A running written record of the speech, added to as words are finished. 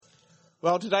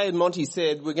Well, today, as Monty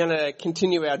said, we're going to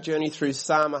continue our journey through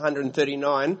Psalm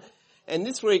 139. And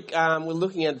this week, we're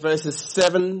looking at verses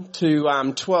 7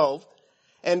 to 12.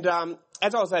 And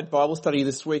as I was at Bible study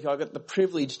this week, I got the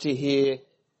privilege to hear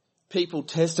people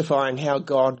testifying how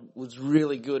God was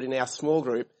really good in our small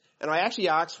group. And I actually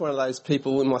asked one of those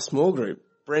people in my small group,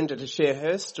 Brenda, to share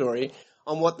her story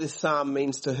on what this psalm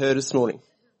means to her this morning.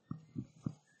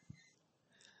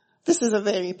 This is a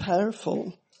very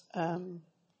powerful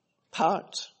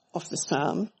part of the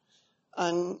psalm,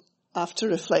 and after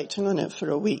reflecting on it for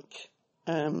a week,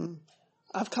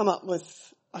 I've come up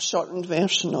with a shortened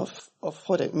version of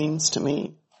what it means to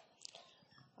me.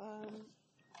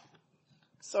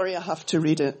 Sorry, I have to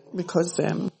read it because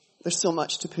there's so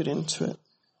much to put into it.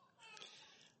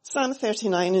 Psalm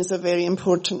 39 is a very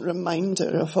important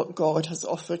reminder of what God has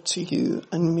offered to you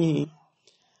and me.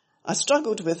 I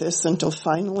struggled with this until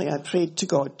finally I prayed to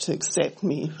God to accept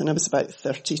me when I was about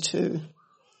 32.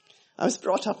 I was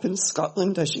brought up in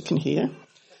Scotland, as you can hear,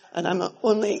 and I'm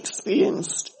only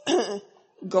experienced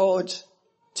God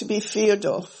to be feared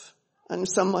of and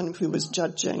someone who was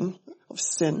judging of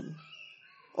sin.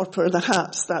 Or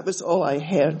perhaps that was all I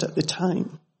heard at the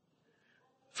time.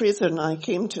 Fraser and I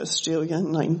came to Australia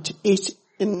in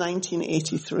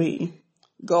 1983.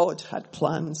 God had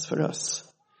plans for us.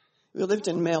 We lived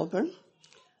in Melbourne,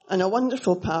 and a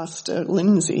wonderful pastor,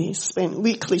 Lindsay, spent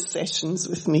weekly sessions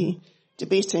with me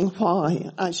debating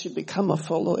why I should become a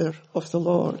follower of the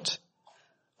Lord.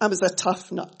 I was a tough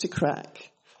nut to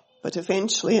crack, but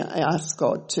eventually I asked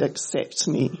God to accept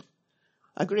me.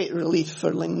 A great relief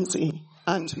for Lindsay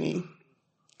and me.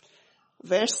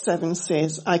 Verse 7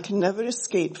 says, I can never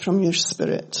escape from your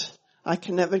spirit. I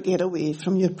can never get away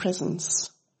from your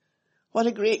presence. What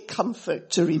a great comfort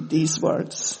to read these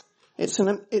words. It's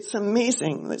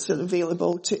amazing that it's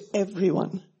available to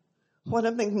everyone. What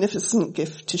a magnificent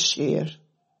gift to share.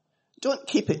 Don't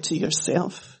keep it to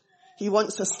yourself. He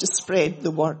wants us to spread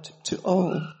the word to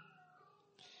all.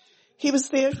 He was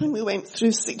there when we went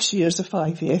through 6 years of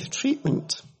IVF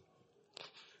treatment.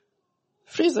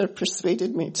 Fraser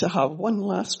persuaded me to have one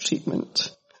last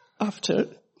treatment after,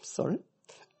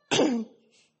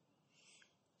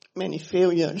 many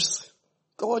failures.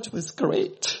 God was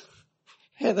great.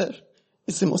 Heather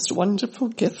is the most wonderful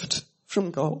gift from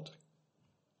God.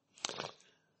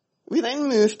 We then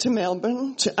moved to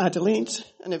Melbourne, to Adelaide,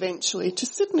 and eventually to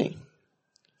Sydney.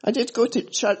 I did go to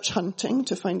church hunting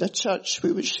to find a church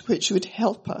which would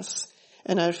help us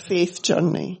in our faith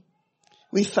journey.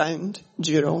 We found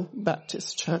Dural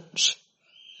Baptist Church.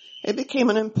 It became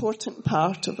an important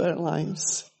part of our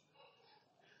lives.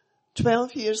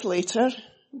 12 years later,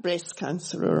 breast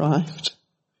cancer arrived.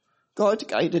 God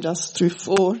guided us through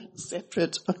 4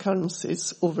 separate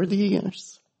occurrences over the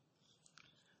years.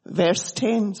 Verse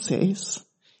 10 says,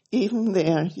 even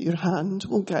there your hand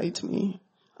will guide me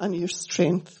and your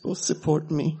strength will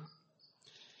support me.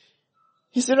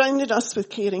 He surrounded us with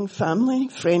caring family,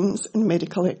 friends and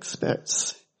medical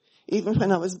experts, even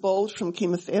when I was bald from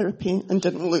chemotherapy and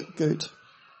didn't look good.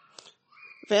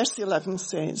 Verse 11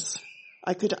 says,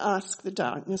 I could ask the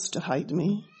darkness to hide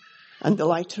me and the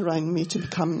light around me to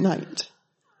become night.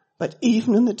 But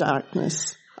even in the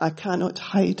darkness, I cannot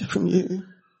hide from you.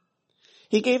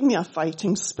 He gave me a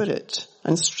fighting spirit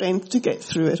and strength to get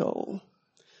through it all.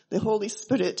 The Holy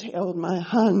Spirit held my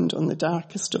hand on the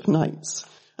darkest of nights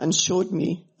and showed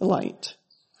me the light.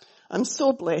 I'm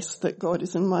so blessed that God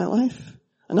is in my life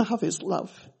and I have his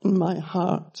love in my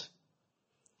heart.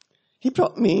 He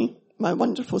brought me my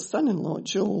wonderful son-in-law,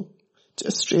 Joel, to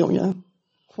Australia.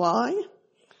 Why?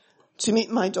 To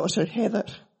meet my daughter Heather,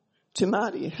 to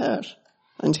marry her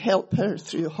and help her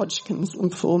through Hodgkin's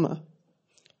lymphoma.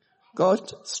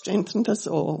 God strengthened us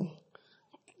all.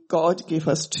 God gave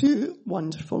us 2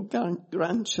 wonderful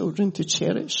grandchildren to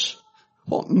cherish.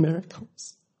 What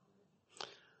miracles.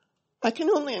 I can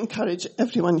only encourage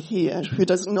everyone here who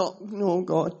does not know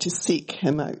God to seek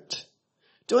him out.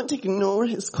 Don't ignore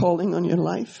his calling on your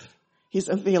life. He's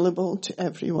available to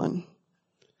everyone.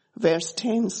 Verse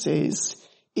 10 says,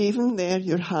 even there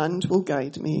your hand will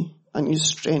guide me and your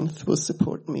strength will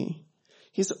support me.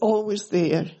 He's always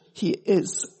there. He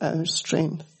is our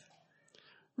strength.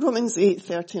 Romans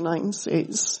 8:39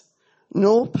 says,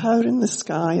 no power in the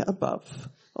sky above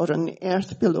or on the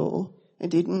earth below,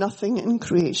 indeed nothing in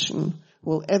creation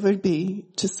will ever be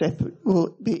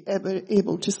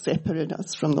able to separate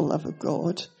us from the love of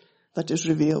God that is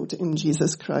revealed in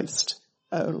Jesus Christ,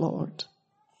 our Lord.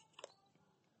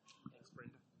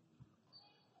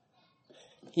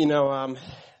 You know,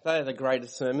 they are the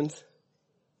greatest sermons.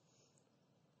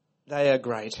 They are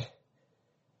great.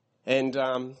 And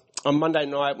on Monday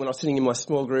night when I was sitting in my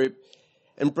small group,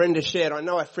 and Brenda shared. I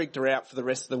know I freaked her out for the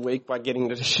rest of the week by getting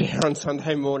her to share on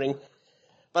Sunday morning,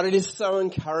 but it is so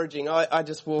encouraging. I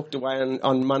just walked away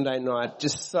on Monday night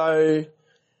just so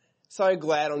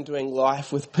glad I'm doing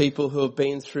life with people who have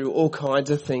been through all kinds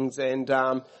of things and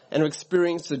have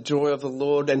experienced the joy of the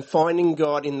Lord and finding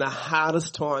God in the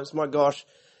hardest times. My gosh,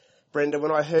 Brenda,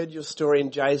 when I heard your story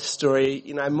and Jay's story,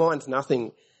 mine's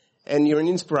nothing. And you're an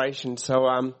inspiration,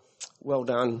 so well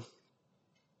done.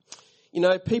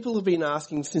 People have been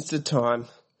asking since the time,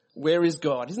 where is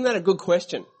God? Isn't that a good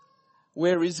question?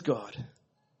 Where is God?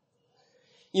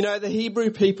 The Hebrew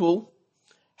people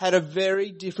had a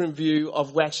very different view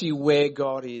of actually where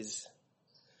God is.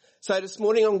 So this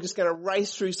morning I'm just going to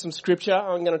race through some scripture.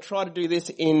 I'm going to try to do this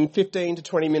in 15 to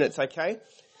 20 minutes, okay?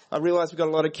 I realise we've got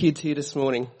a lot of kids here this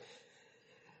morning.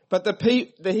 But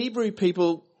the Hebrew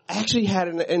people actually had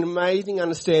an amazing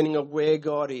understanding of where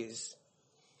God is.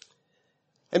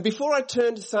 And before I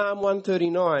turn to Psalm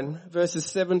 139, verses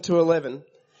 7 to 11,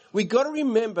 we got to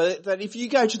remember that if you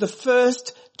go to the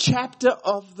first chapter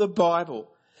of the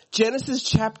Bible, Genesis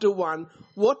chapter 1,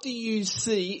 what do you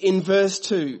see in verse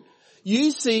 2?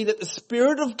 You see that the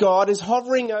Spirit of God is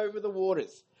hovering over the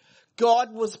waters.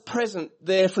 God was present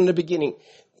there from the beginning.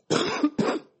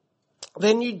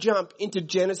 Then you jump into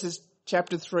Genesis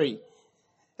chapter 3.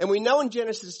 And we know in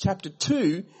Genesis chapter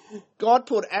 2, God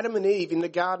put Adam and Eve in the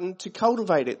garden to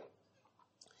cultivate it.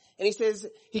 And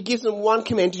he gives them one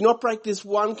command, do not break this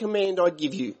one command I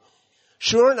give you.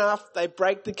 Sure enough, they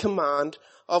break the command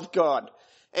of God.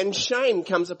 And shame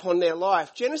comes upon their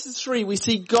life. Genesis 3, we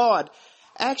see God,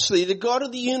 actually the God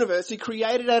of the universe who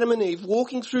created Adam and Eve,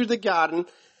 walking through the garden.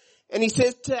 And he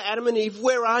says to Adam and Eve,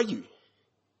 where are you?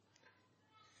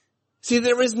 See,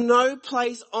 there is no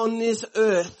place on this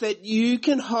earth that you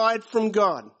can hide from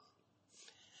God.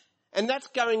 And that's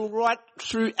going right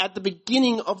through at the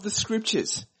beginning of the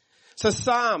scriptures. So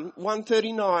Psalm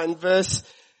 139 verse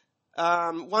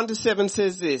 1 to 7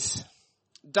 says this.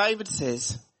 David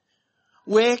says,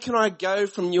 where can I go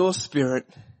from your spirit?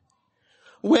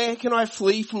 Where can I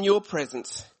flee from your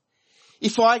presence?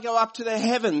 If I go up to the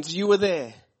heavens, you are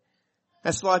there.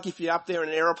 That's like if you're up there in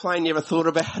an aeroplane, you ever thought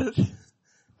about it?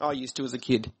 I used to as a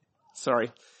kid.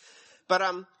 Sorry. But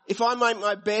if I make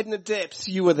my bed in the depths,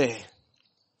 you are there.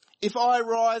 If I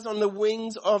rise on the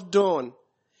wings of dawn,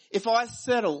 if I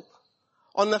settle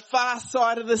on the far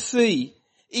side of the sea,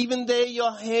 even there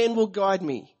your hand will guide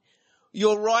me.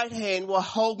 Your right hand will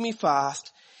hold me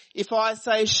fast. If I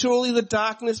say, surely the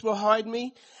darkness will hide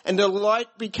me and the light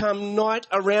become night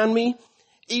around me,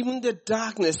 even the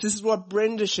darkness, this is what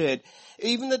Brenda shared,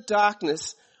 even the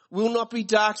darkness will not be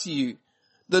dark to you.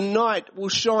 The night will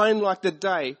shine like the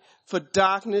day, for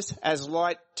darkness as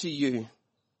light to you.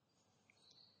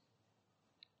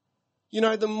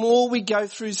 The more we go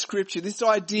through scripture, this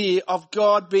idea of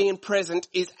God being present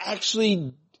is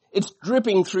actually, it's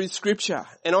dripping through scripture.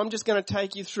 And I'm just going to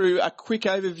take you through a quick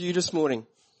overview this morning.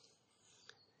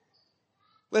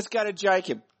 Let's go to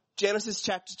Jacob. Genesis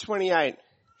chapter 28.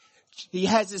 He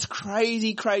has this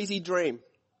crazy, crazy dream.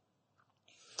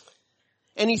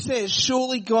 And he says,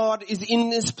 surely God is in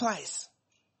this place.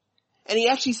 And he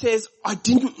actually says, I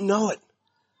didn't know it.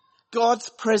 God's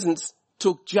presence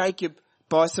took Jacob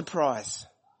by surprise.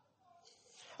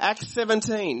 Acts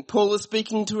 17, Paul is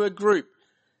speaking to a group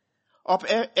of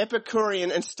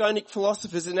Epicurean and Stoic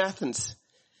philosophers in Athens.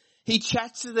 He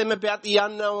chats to them about the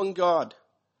unknown God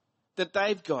that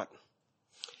they've got.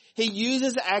 He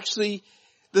uses actually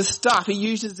the stuff, he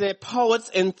uses their poets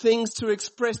and things to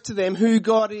express to them who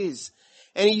God is.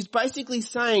 And he's basically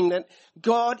saying that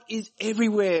God is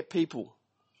everywhere, people.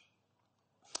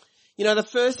 The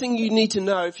first thing you need to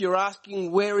know if you're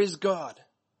asking where is God,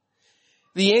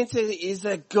 the answer is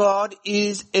that God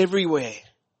is everywhere.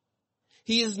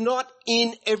 He is not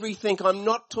in everything. I'm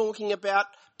not talking about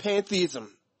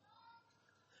pantheism,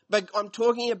 but I'm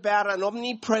talking about an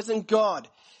omnipresent God.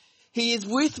 He is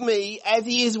with me as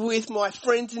he is with my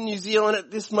friends in New Zealand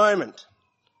at this moment.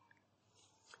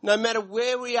 No matter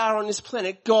where we are on this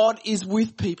planet, God is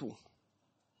with people.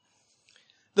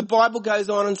 The Bible goes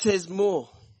on and says more.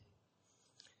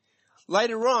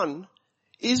 Later on,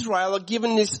 Israel are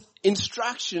given this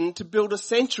instruction to build a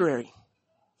sanctuary.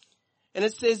 And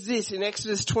it says this in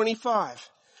Exodus 25,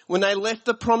 when they left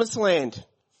the promised land.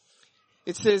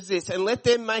 It says this, and let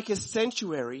them make a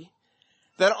sanctuary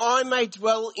that I may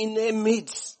dwell in their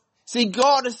midst. See,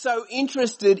 God is so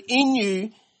interested in you.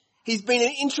 He's been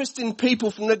interested in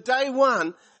people from the day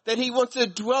one that he wants to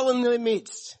dwell in their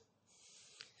midst.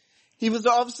 He was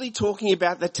obviously talking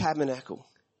about the tabernacle.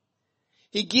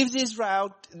 He gives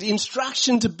Israel the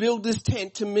instruction to build this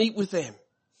tent to meet with them.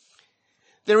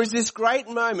 There is this great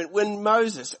moment when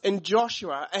Moses and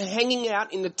Joshua are hanging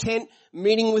out in the tent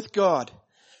meeting with God.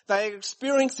 They are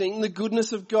experiencing the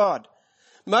goodness of God.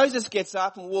 Moses gets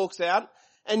up and walks out,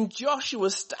 and Joshua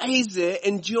stays there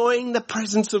enjoying the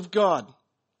presence of God.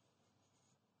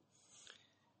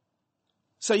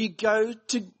 So you go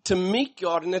to meet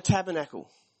God in the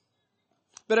tabernacle.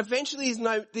 But eventually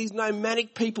these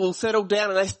nomadic people settle down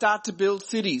and they start to build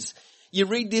cities. You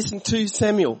read this in 2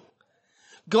 Samuel.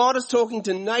 God is talking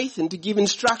to Nathan to give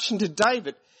instruction to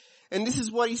David. And this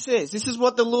is what he says. This is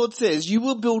what the Lord says. You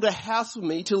will build a house for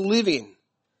me to live in.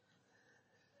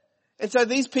 And so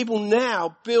these people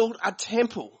now build a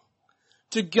temple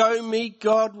to go meet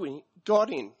God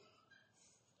in.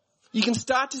 You can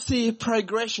start to see a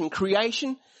progression.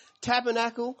 Creation,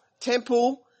 tabernacle,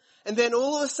 temple, and then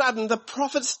all of a sudden the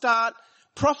prophets start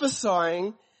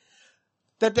prophesying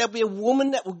that there'll be a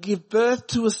woman that will give birth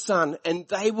to a son, and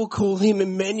they will call him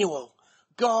Emmanuel,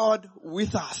 God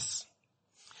with us.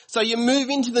 So you move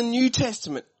into the New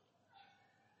Testament,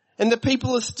 and the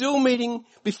people are still meeting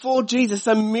before Jesus,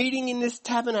 are meeting in this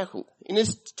tabernacle, in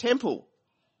this temple.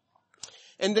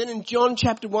 And then in John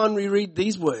chapter 1 we read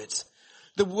these words,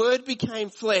 the Word became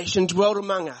flesh and dwelt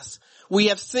among us. We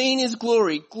have seen his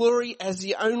glory, glory as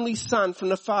the only Son from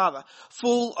the Father,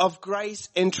 full of grace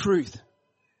and truth.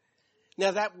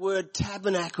 Now that word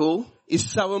tabernacle is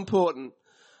so important.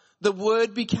 The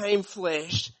Word became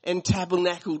flesh and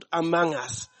tabernacled among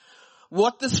us.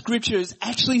 What the scripture is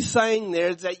actually saying there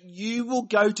is that you will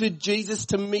go to Jesus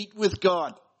to meet with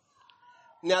God.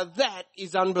 Now that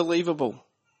is unbelievable.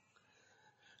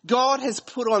 God has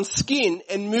put on skin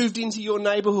and moved into your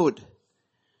neighborhood.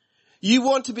 You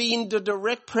want to be in the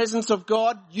direct presence of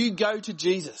God, you go to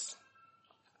Jesus.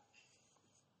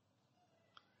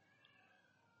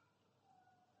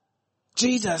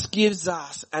 Jesus gives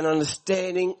us an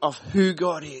understanding of who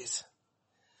God is.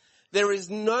 There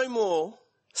is no more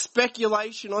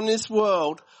speculation on this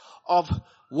world of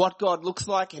what God looks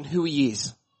like and who he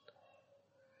is.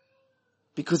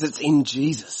 Because it's in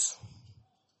Jesus.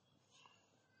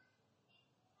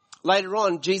 Later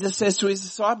on, Jesus says to his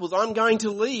disciples, I'm going to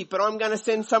leave, but I'm going to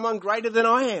send someone greater than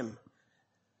I am.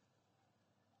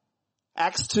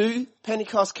 Acts 2,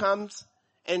 Pentecost comes,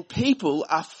 and people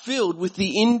are filled with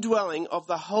the indwelling of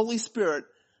the Holy Spirit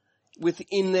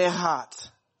within their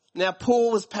hearts. Now,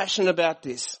 Paul was passionate about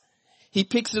this. He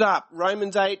picks it up.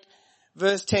 Romans 8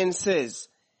 verse 10 says,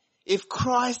 if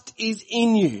Christ is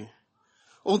in you,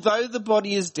 although the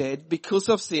body is dead because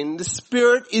of sin, the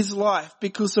spirit is life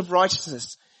because of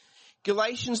righteousness.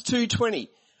 Galatians 2:20,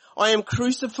 I am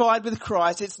crucified with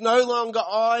Christ. It's no longer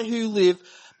I who live,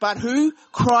 but who?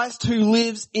 Christ who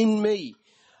lives in me.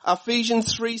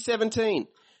 Ephesians 3:17,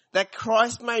 that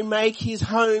Christ may make his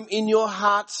home in your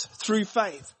hearts through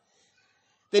faith.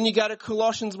 Then you go to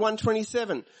Colossians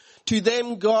 1:27. To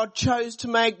them God chose to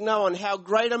make known how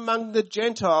great among the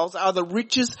Gentiles are the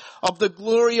riches of the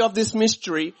glory of this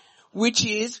mystery, which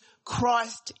is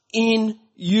Christ in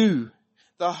you,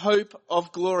 the hope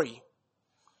of glory.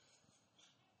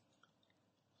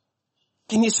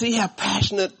 Can you see how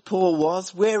passionate Paul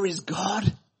was? Where is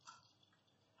God?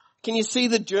 Can you see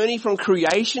the journey from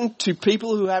creation to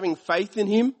people who are having faith in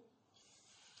him?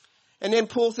 And then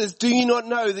Paul says, do you not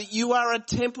know that you are a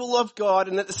temple of God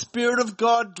and that the Spirit of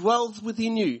God dwells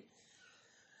within you?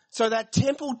 So that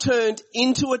temple turned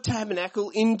into a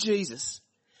tabernacle in Jesus.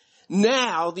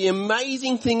 Now, the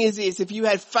amazing thing is this, if you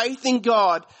had faith in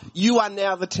God, you are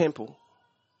now the temple.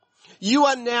 You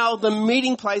are now the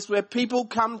meeting place where people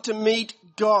come to meet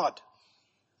God.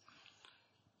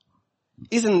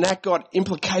 Isn't that got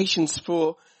implications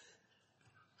for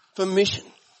mission?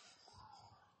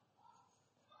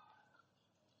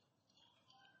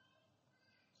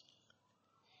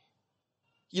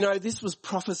 You know, this was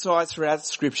prophesied throughout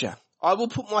Scripture. I will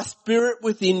put my Spirit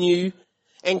within you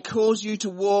and cause you to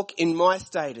walk in my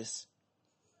status.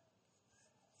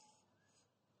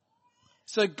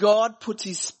 So God puts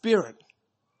his Spirit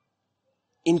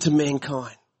into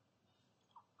mankind.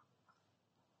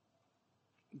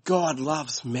 God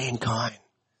loves mankind.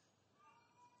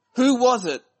 Who was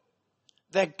it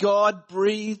that God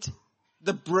breathed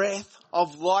the breath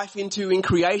of life into in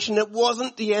creation? It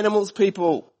wasn't the animals,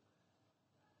 people.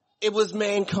 It was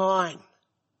mankind.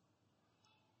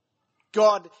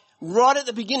 God, right at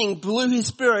the beginning, blew his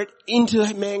Spirit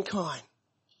into mankind.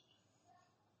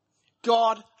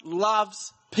 God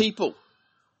loves people.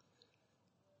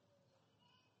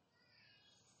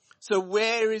 So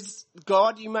where is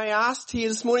God, you may ask here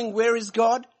this morning, where is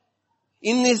God?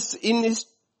 In this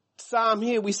psalm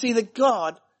here, we see that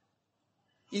God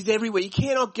is everywhere. You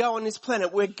cannot go on this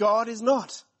planet where God is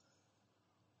not.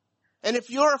 And if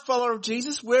you're a follower of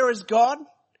Jesus, where is God?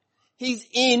 He's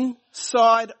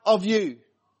inside of you.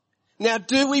 Now,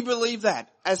 do we believe that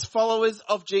as followers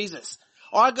of Jesus?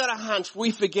 I got a hunch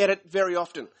we forget it very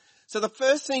often. So the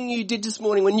first thing you did this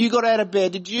morning when you got out of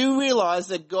bed, did you realize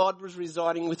that God was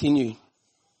residing within you?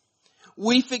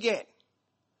 We forget.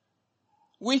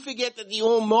 We forget that the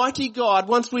Almighty God,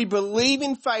 once we believe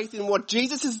in faith in what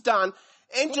Jesus has done,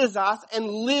 enters us and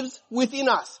lives within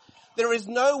us. There is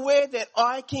nowhere that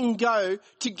I can go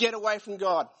to get away from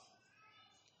God.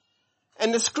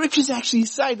 And the scriptures actually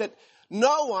say that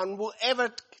no one will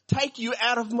ever take you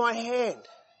out of my hand.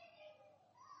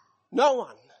 No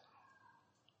one.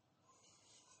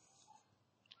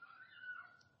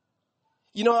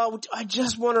 You know, I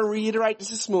just want to reiterate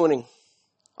this morning.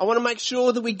 I want to make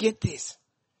sure that we get this.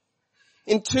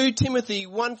 In 2 Timothy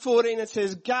 1:14 it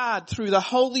says, guard through the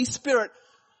Holy Spirit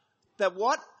that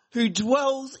what? Who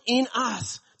dwells in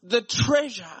us, the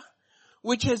treasure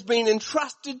which has been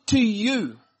entrusted to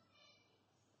you.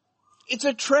 It's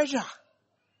a treasure.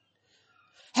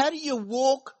 How do you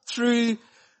walk through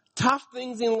tough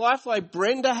things in life like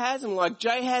Brenda has and like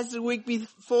Jay has the week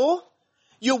before?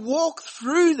 You walk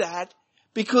through that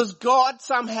because God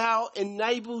somehow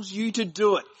enables you to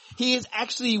do it. He is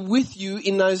actually with you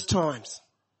in those times.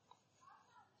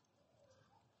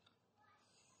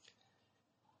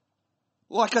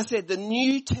 Like I said, the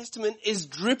New Testament is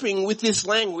dripping with this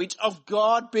language of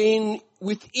God being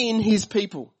within his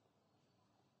people.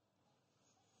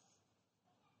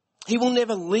 He will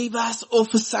never leave us or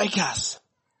forsake us.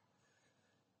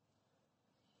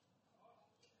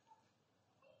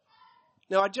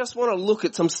 Now I just want to look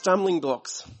at some stumbling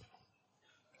blocks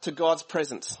to God's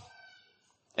presence.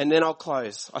 And then I'll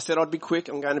close. I said I'd be quick.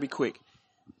 I'm going to be quick.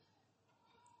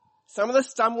 Some of the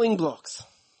stumbling blocks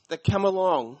that come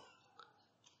along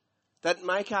that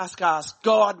make us ask,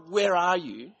 God, where are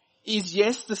you? Is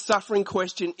yes, the suffering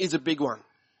question is a big one.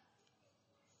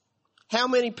 How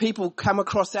many people come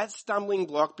across that stumbling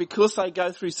block because they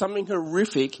go through something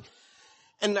horrific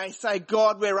and they say,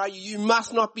 God, where are you? You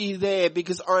must not be there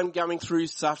because I'm going through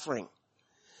suffering.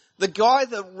 The guy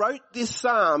that wrote this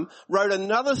psalm wrote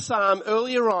another psalm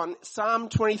earlier on, Psalm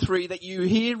 23, that you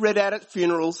hear read out at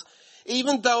funerals.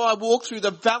 Even though I walk through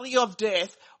the valley of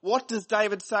death, what does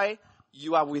David say?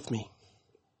 You are with me.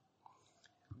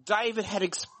 David had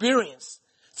experienced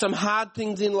some hard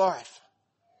things in life.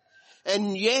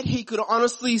 And yet he could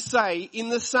honestly say in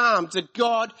the Psalms that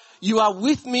God, you are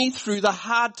with me through the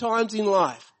hard times in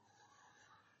life.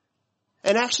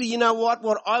 And actually, you know what?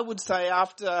 What I would say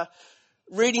after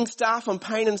reading stuff on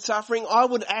pain and suffering, I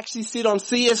would actually sit on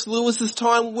C.S. Lewis's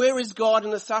time. Where is God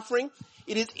in the suffering?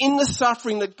 It is in the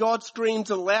suffering that God screams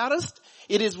the loudest.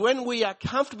 It is when we are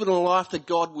comfortable in life that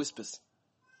God whispers.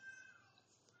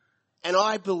 And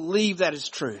I believe that is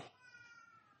true.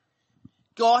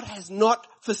 God has not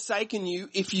forsaken you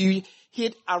if you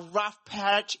hit a rough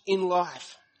patch in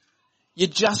life. You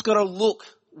just got to look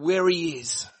where he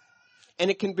is. And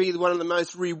it can be one of the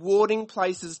most rewarding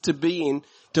places to be in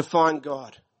to find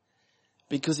God,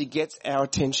 because he gets our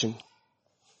attention.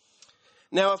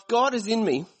 Now, if God is in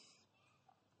me,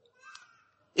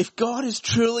 if God is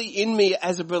truly in me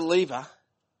as a believer,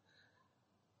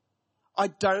 I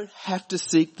don't have to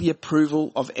seek the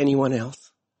approval of anyone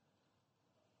else.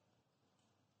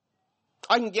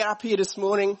 I can get up here this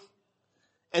morning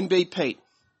and be Pete.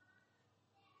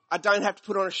 I don't have to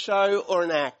put on a show or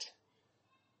an act.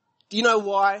 Do you know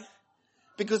why?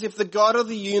 Because if the God of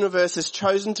the universe has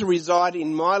chosen to reside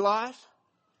in my life,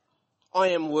 I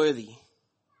am worthy.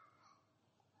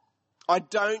 I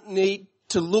don't need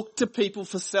to look to people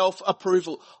for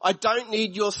self-approval. I don't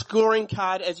need your scoring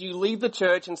card as you leave the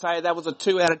church and say that was a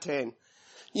 2 out of 10.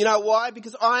 You know why?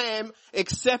 Because I am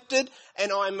accepted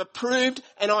and I am approved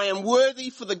and I am worthy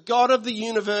for the God of the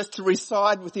universe to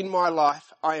reside within my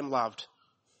life. I am loved.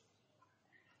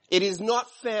 It is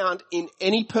not found in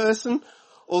any person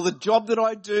or the job that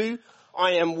I do.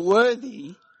 I am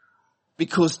worthy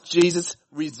because Jesus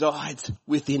resides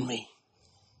within me.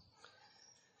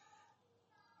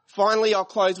 Finally, I'll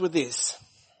close with this.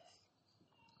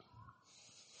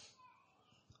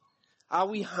 Are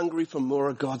we hungry for more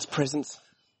of God's presence?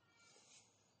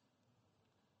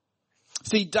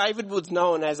 See, David was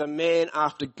known as a man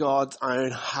after God's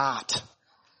own heart.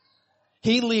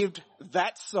 He lived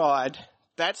that side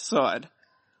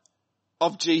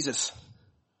of Jesus.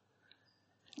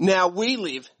 Now we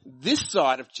live this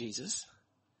side of Jesus.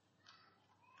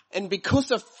 And because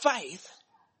of faith,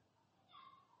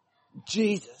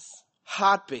 Jesus'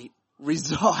 heartbeat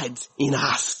resides in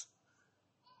us.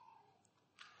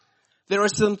 There are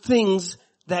some things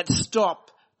that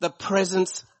stop the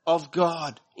presence of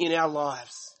God in our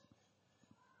lives.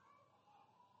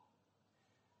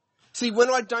 See, when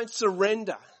I don't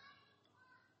surrender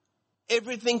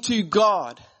everything to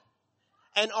God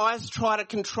and I try to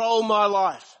control my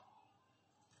life,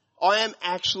 I am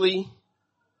actually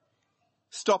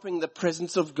stopping the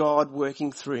presence of God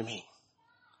working through me.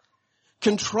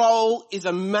 Control is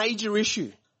a major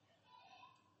issue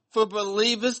for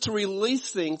believers to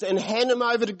release things and hand them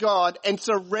over to God and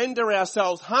surrender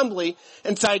ourselves humbly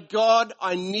and say, God,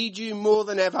 I need you more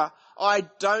than ever. I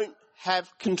don't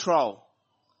have control.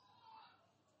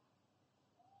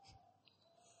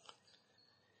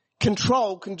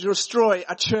 Control can destroy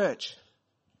a church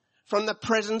from the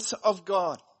presence of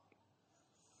God.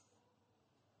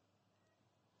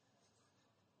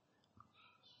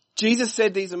 Jesus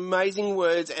said these amazing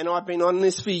words, and I've been on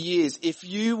this for years. If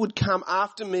you would come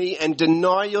after me and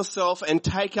deny yourself and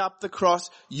take up the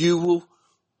cross, you will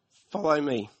follow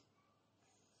me.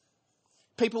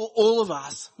 People, all of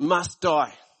us must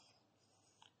die.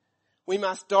 We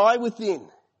must die within.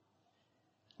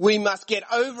 We must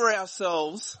get over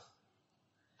ourselves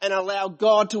and allow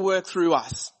God to work through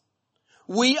us.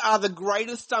 We are the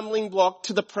greatest stumbling block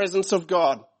to the presence of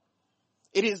God.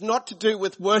 It is not to do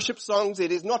with worship songs.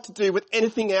 It is not to do with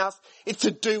anything else. It's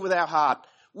to do with our heart.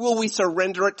 Will we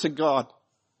surrender it to God?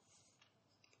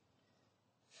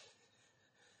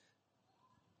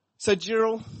 So,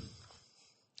 Gerald,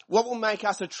 what will make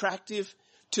us attractive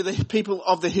to the people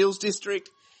of the Hills District?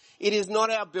 It is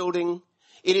not our building.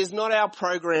 It is not our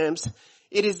programs.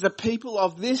 It is the people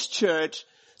of this church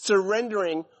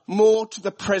surrendering more to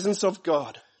the presence of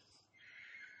God.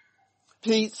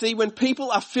 See, when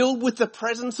people are filled with the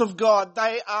presence of God,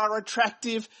 they are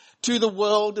attractive to the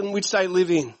world in which they live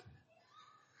in.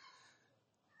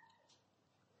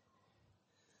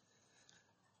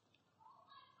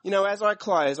 You know, as I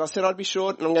close, I said I'd be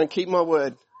short and I'm going to keep my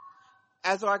word.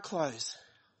 As I close,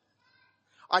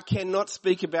 I cannot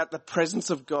speak about the presence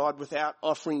of God without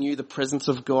offering you the presence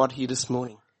of God here this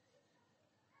morning.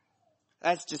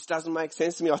 That just doesn't make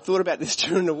sense to me. I thought about this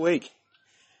during the week.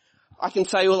 I can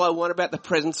say all I want about the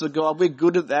presence of God. We're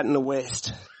good at that in the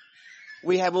West.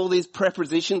 We have all these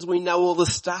prepositions. We know all the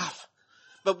stuff.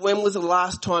 But when was the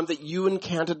last time that you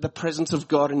encountered the presence of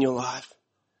God in your life?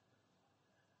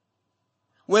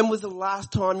 When was the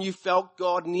last time you felt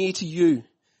God near to you?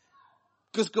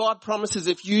 Because God promises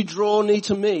if you draw near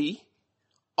to me,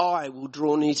 I will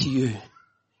draw near to you.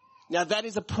 Now that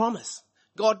is a promise.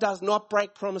 God does not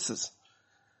break promises.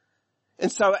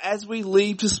 And so as we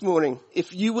leave this morning,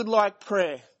 if you would like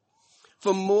prayer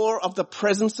for more of the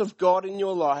presence of God in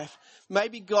your life,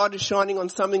 maybe God is shining on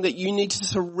something that you need to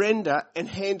surrender and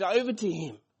hand over to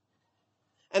Him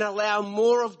and allow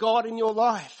more of God in your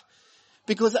life.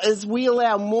 Because as we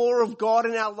allow more of God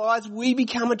in our lives, we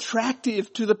become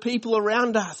attractive to the people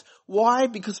around us. Why?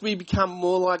 Because we become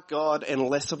more like God and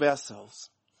less of ourselves.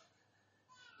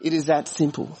 It is that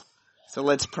simple. So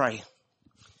let's pray.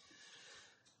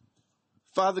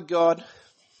 Father God,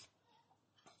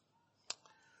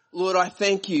 Lord, I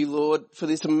thank you, Lord, for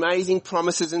these amazing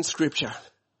promises in Scripture.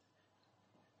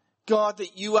 God,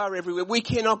 that you are everywhere. We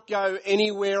cannot go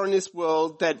anywhere in this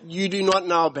world that you do not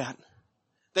know about,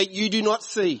 that you do not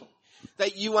see,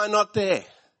 that you are not there.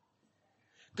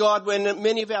 God, when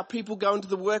many of our people go into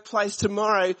the workplace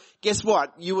tomorrow, guess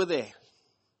what? You are there.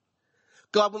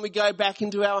 God, when we go back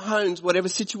into our homes, whatever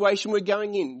situation we're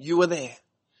going in, you are there.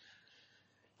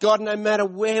 God, no matter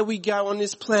where we go on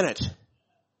this planet,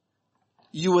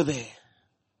 you are there.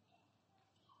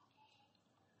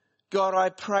 God, I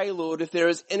pray, Lord, if there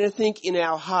is anything in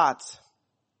our hearts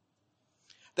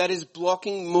that is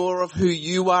blocking more of who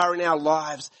you are in our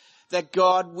lives, that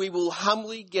God, we will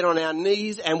humbly get on our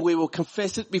knees and we will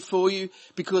confess it before you,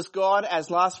 because God,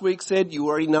 as last week said, you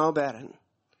already know about it.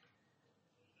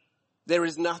 There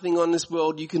is nothing on this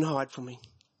world you can hide from me.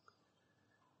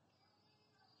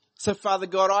 So Father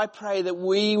God, I pray that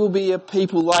we will be a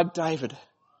people like David.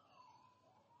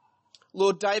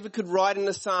 Lord, David could write in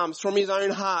the Psalms from his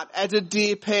own heart, as a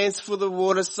deer pants for the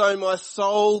water, so my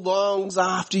soul longs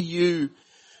after you.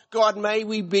 God, may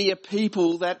we be a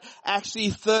people that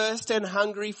actually thirst and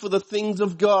hungry for the things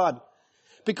of God.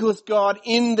 Because God,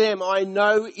 in them I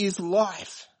know is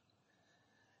life.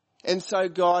 And so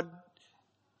God,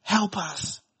 help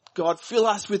us. God, fill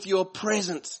us with your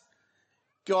presence.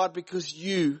 God, because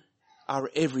you are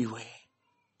everywhere.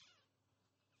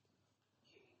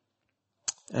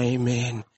 Amen.